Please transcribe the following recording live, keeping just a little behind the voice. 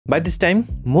By this time,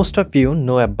 most of you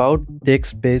know about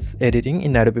text-based editing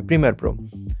in Adobe Premiere Pro.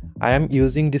 I am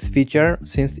using this feature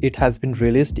since it has been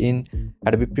released in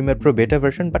Adobe Premiere Pro beta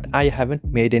version, but I haven't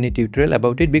made any tutorial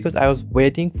about it because I was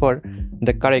waiting for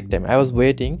the correct time. I was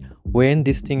waiting when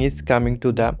this thing is coming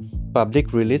to the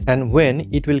public release and when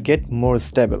it will get more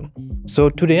stable. So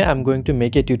today I'm going to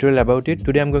make a tutorial about it.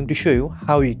 Today I'm going to show you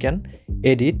how you can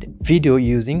edit video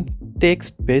using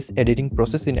text-based editing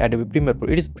process in Adobe Premiere Pro.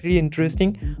 It is pretty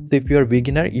interesting. So if you are a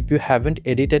beginner, if you haven't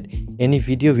edited any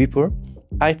video before,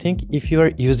 I think if you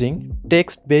are using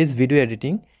text-based video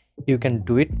editing, you can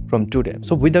do it from today.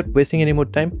 So without wasting any more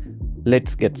time,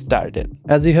 let's get started.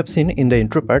 As you have seen in the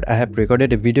intro part, I have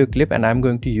recorded a video clip and I'm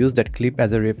going to use that clip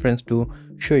as a reference to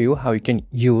show you how you can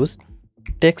use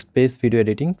text-based video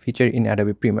editing feature in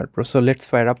Adobe Premiere Pro. So let's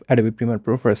fire up Adobe Premiere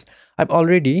Pro first. I've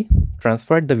already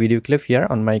transferred the video clip here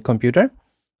on my computer.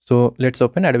 So let's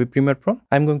open Adobe Premiere Pro.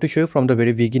 I'm going to show you from the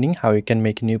very beginning how you can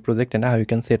make a new project and how you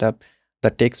can set up the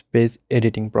text-based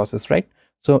editing process, right?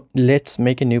 So let's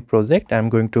make a new project. I'm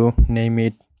going to name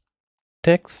it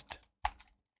text-based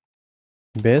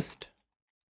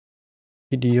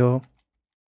video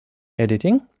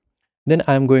editing. Then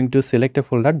I'm going to select a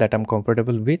folder that I'm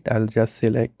comfortable with. I'll just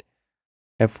select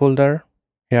a folder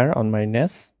here on my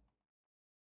NAS.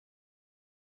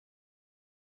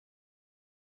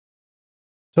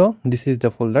 So this is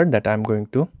the folder that I'm going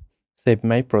to save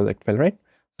my project file, right?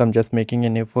 So I'm just making a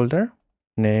new folder,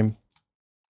 name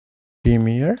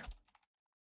Premiere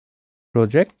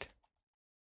Project.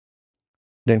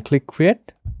 Then click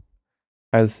create.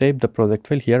 I'll save the project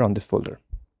file here on this folder.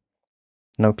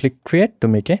 Now click create to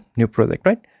make a new project,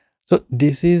 right? So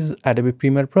this is Adobe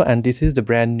Premiere Pro and this is the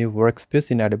brand new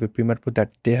workspace in Adobe Premiere Pro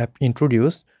that they have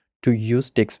introduced to use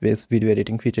text-based video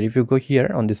editing feature. If you go here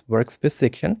on this workspace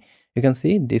section, you can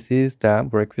see this is the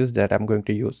workspace that I'm going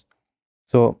to use.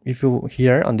 So if you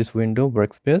here on this window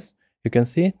workspace, you can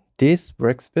see this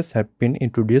workspace have been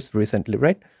introduced recently,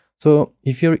 right? So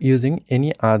if you're using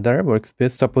any other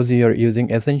workspace, suppose you're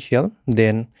using Essential,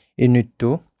 then you need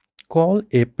to call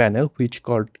a panel which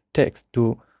called text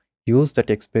to use the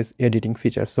text-based editing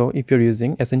feature. So if you're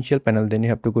using Essential panel, then you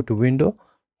have to go to window.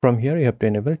 From here you have to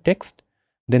enable text.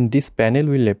 Then this panel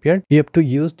will appear. You have to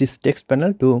use this text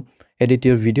panel to edit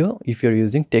your video if you're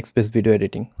using text-based video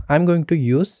editing. I'm going to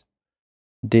use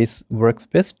this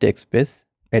workspace text-based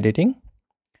editing.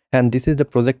 And this is the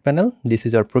project panel, this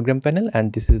is our program panel,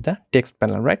 and this is the text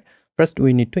panel, right? First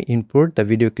we need to import the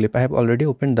video clip. I have already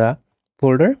opened the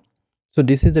folder. So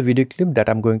this is the video clip that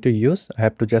I'm going to use. I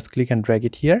have to just click and drag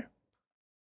it here.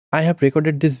 I have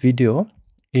recorded this video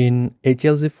in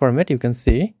HLZ format. You can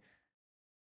see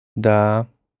the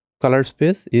color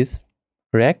space is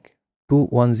REC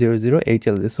 2100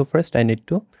 HLZ. So first I need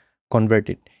to convert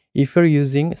it. If you're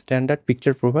using standard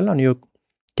picture profile on your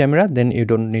camera, then you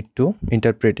don't need to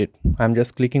interpret it. I'm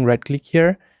just clicking right click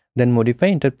here, then modify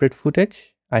interpret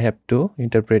footage. I have to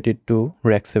interpret it to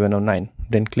REC 709.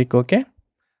 Then click OK.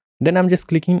 Then I'm just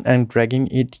clicking and dragging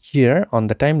it here on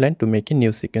the timeline to make a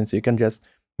new sequence. You can just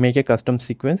make a custom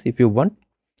sequence if you want.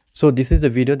 So this is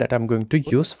the video that I'm going to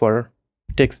use for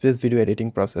text-based video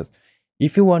editing process.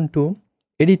 If you want to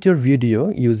edit your video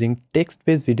using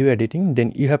text-based video editing,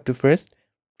 then you have to first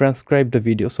transcribe the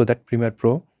video so that Premiere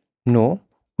Pro know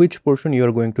which portion you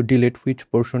are going to delete, which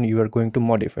portion you are going to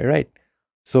modify, right?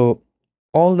 So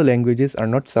all the languages are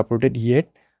not supported yet.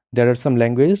 There are some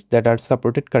languages that are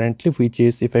supported currently, which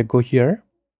is if I go here.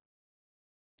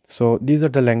 So these are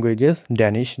the languages: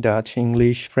 Danish, Dutch,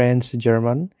 English, French,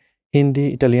 German,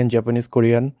 Hindi, Italian, Japanese,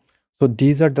 Korean. So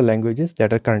these are the languages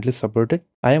that are currently supported.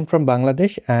 I am from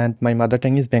Bangladesh and my mother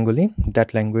tongue is Bengali.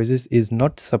 That languages is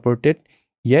not supported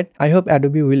yet. I hope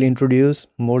Adobe will introduce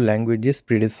more languages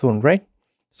pretty soon, right?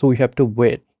 So we have to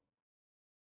wait.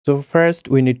 So first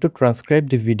we need to transcribe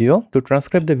the video. To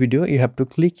transcribe the video, you have to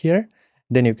click here.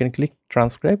 Then you can click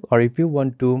transcribe, or if you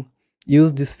want to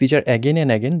use this feature again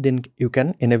and again, then you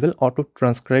can enable auto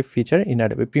transcribe feature in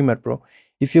Adobe Premiere Pro.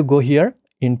 If you go here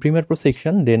in Premiere Pro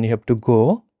section, then you have to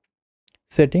go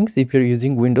settings. If you're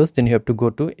using Windows, then you have to go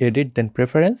to edit, then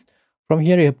preference. From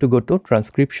here you have to go to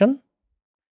transcription,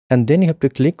 and then you have to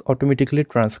click automatically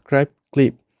transcribe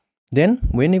clip. Then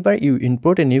whenever you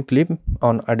import a new clip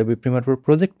on Adobe Premiere Pro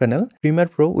project panel, Premiere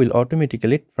Pro will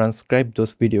automatically transcribe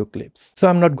those video clips. So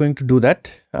I'm not going to do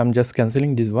that. I'm just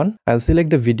cancelling this one. I'll select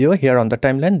the video here on the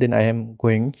timeline. Then I am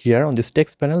going here on this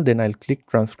text panel. Then I'll click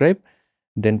transcribe.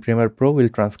 Then Premiere Pro will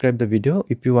transcribe the video.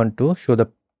 If you want to show the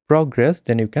progress,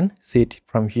 then you can see it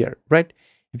from here, right?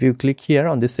 If you click here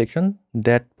on this section,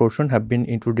 that portion have been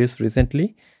introduced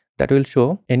recently. That will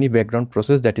show any background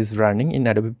process that is running in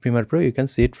Adobe Premiere Pro. You can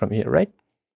see it from here, right?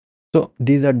 So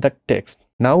these are the text.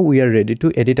 Now we are ready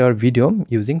to edit our video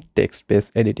using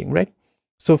text-based editing, right?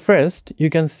 So first you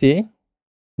can see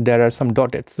there are some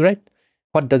dots, right?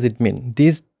 What does it mean?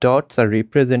 These dots are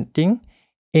representing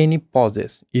any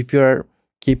pauses. If you are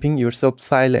keeping yourself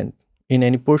silent in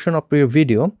any portion of your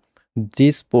video,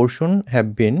 this portion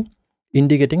have been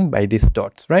indicating by these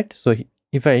dots, right? So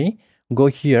if I go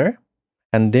here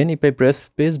and then if I press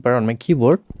space bar on my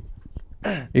keyboard,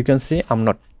 you can see I'm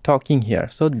not talking here.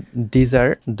 So these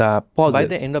are the pauses. By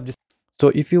the end of this, so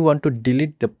if you want to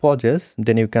delete the pauses,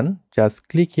 then you can just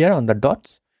click here on the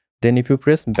dots. Then if you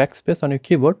press backspace on your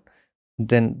keyboard,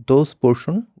 then those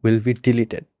portion will be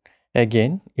deleted.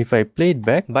 Again, if I play it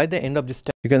back, by the end of this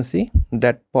step, you can see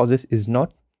that pauses is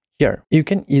not here. You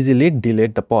can easily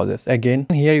delete the pauses. Again,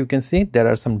 here you can see there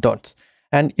are some dots,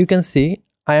 and you can see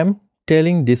I am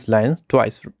telling this line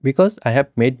twice because I have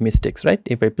made mistakes, right?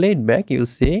 If I play it back, you'll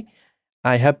see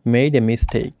I have made a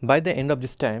mistake. By the end of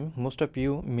this time, most of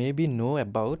you maybe know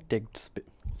about text.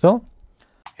 So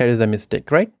here is a mistake,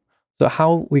 right? So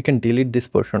how we can delete this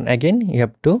portion? Again, you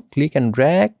have to click and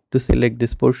drag to select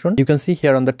this portion. You can see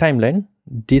here on the timeline,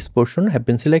 this portion have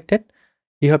been selected.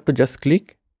 You have to just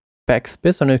click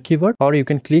backspace on your keyboard, or you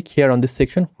can click here on this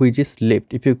section which is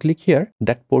left. If you click here,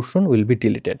 that portion will be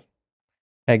deleted.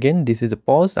 Again, this is a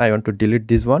pause. I want to delete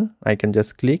this one. I can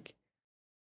just click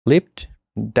left.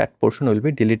 That portion will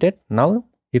be deleted. Now,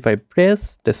 if I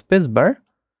press the space bar,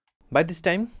 by this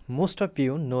time, most of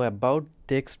you know about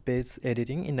text-based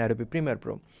editing in Adobe Premiere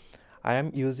Pro. I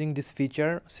am using this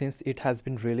feature since it has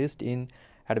been released in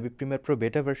Adobe Premiere Pro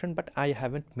beta version, but I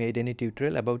haven't made any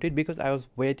tutorial about it because I was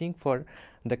waiting for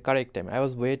the correct time. I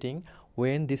was waiting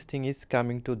when this thing is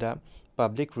coming to the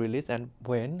public release and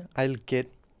when I'll get.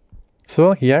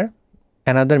 So here,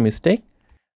 another mistake.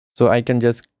 So I can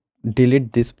just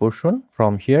delete this portion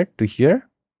from here to here.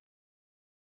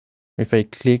 If I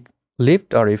click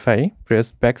left or if I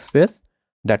press backspace,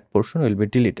 that portion will be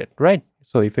deleted, right?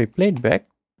 So if I play it back,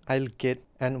 I'll get,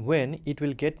 and when it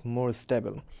will get more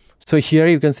stable. So here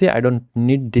you can see I don't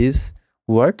need these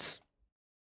words.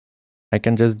 I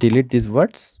can just delete these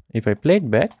words. If I play it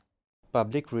back,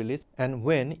 public release, and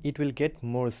when it will get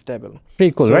more stable.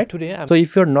 Pretty cool, so right? So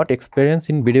if you're not experienced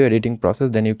in video editing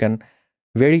process, then you can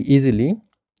very easily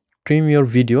trim your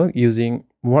video using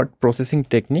word processing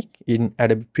technique in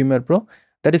Adobe Premiere Pro.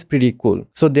 That is pretty cool.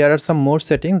 So there are some more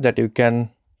settings that you can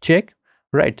check,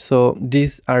 right? So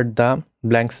these are the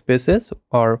blank spaces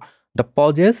or the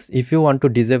pauses. If you want to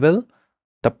disable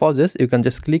the pauses, you can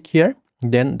just click here.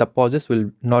 Then the pauses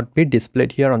will not be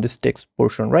displayed here on this text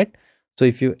portion, right? So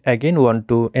if you again want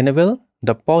to enable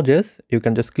the pauses, you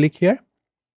can just click here.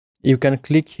 You can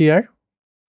click here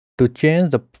to change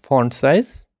the font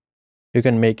size. You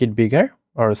can make it bigger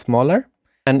or smaller.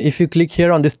 And if you click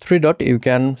here on this three dot, you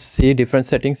can see different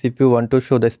settings. If you want to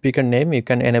show the speaker name, you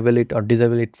can enable it or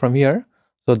disable it from here.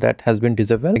 So that has been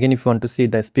disabled. Again, if you want to see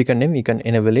the speaker name, you can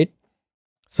enable it.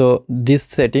 So these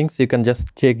settings, you can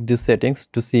just check these settings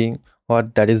to see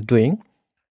what that is doing.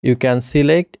 You can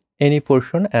select any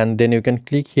portion and then you can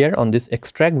click here on this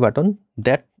extract button.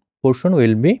 That portion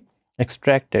will be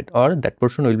extracted or that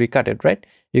portion will be cut, right?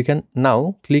 You can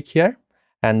now click here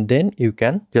and then you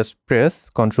can just press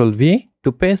Ctrl V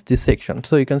to paste this section.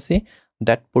 So you can see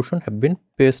that portion have been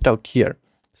pasted out here.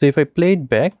 So if I play it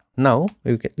back, now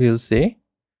you'll see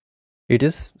it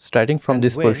is starting from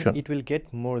this portion. It will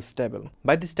get more stable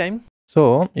by this time.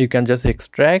 So you can just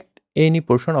extract any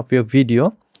portion of your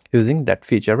video using that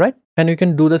feature, right? And you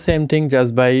can do the same thing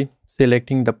just by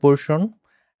selecting the portion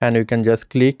and you can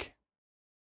just click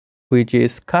which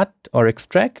is cut or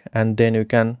extract, and then you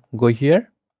can go here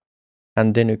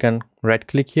and then you can right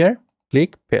click here,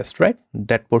 click paste, right?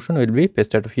 That portion will be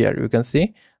pasted here. You can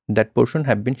see that portion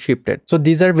have been shifted. So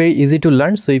these are very easy to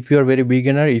learn. So if you are very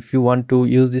beginner, if you want to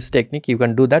use this technique, you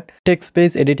can do that.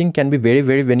 Text-based editing can be very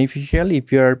beneficial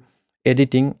if you are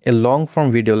editing a long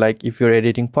form video, like if you're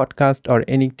editing podcast or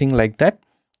anything like that.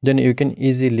 Then you can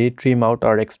easily trim out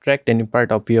or extract any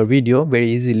part of your video very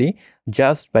easily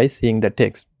just by seeing the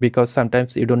text, because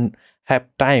sometimes you don't have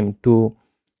time to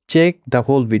check the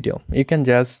whole video. You can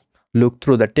just look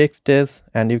through the text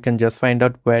and you can just find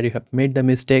out where you have made the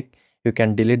mistake. You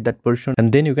can delete that portion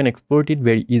and then you can export it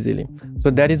very easily. So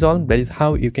that is all. That is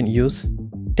how you can use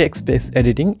text-based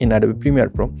editing in Adobe Premiere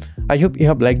Pro. I hope you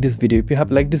have liked this video. If you have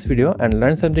liked this video and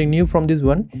learned something new from this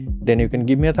one, then you can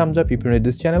give me a thumbs up. If you know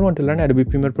this channel want to learn Adobe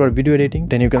Premiere Pro video editing,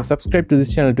 then you can subscribe to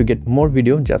this channel to get more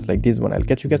videos just like this one. I'll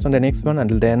catch you guys on the next one.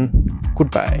 Until then,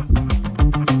 goodbye.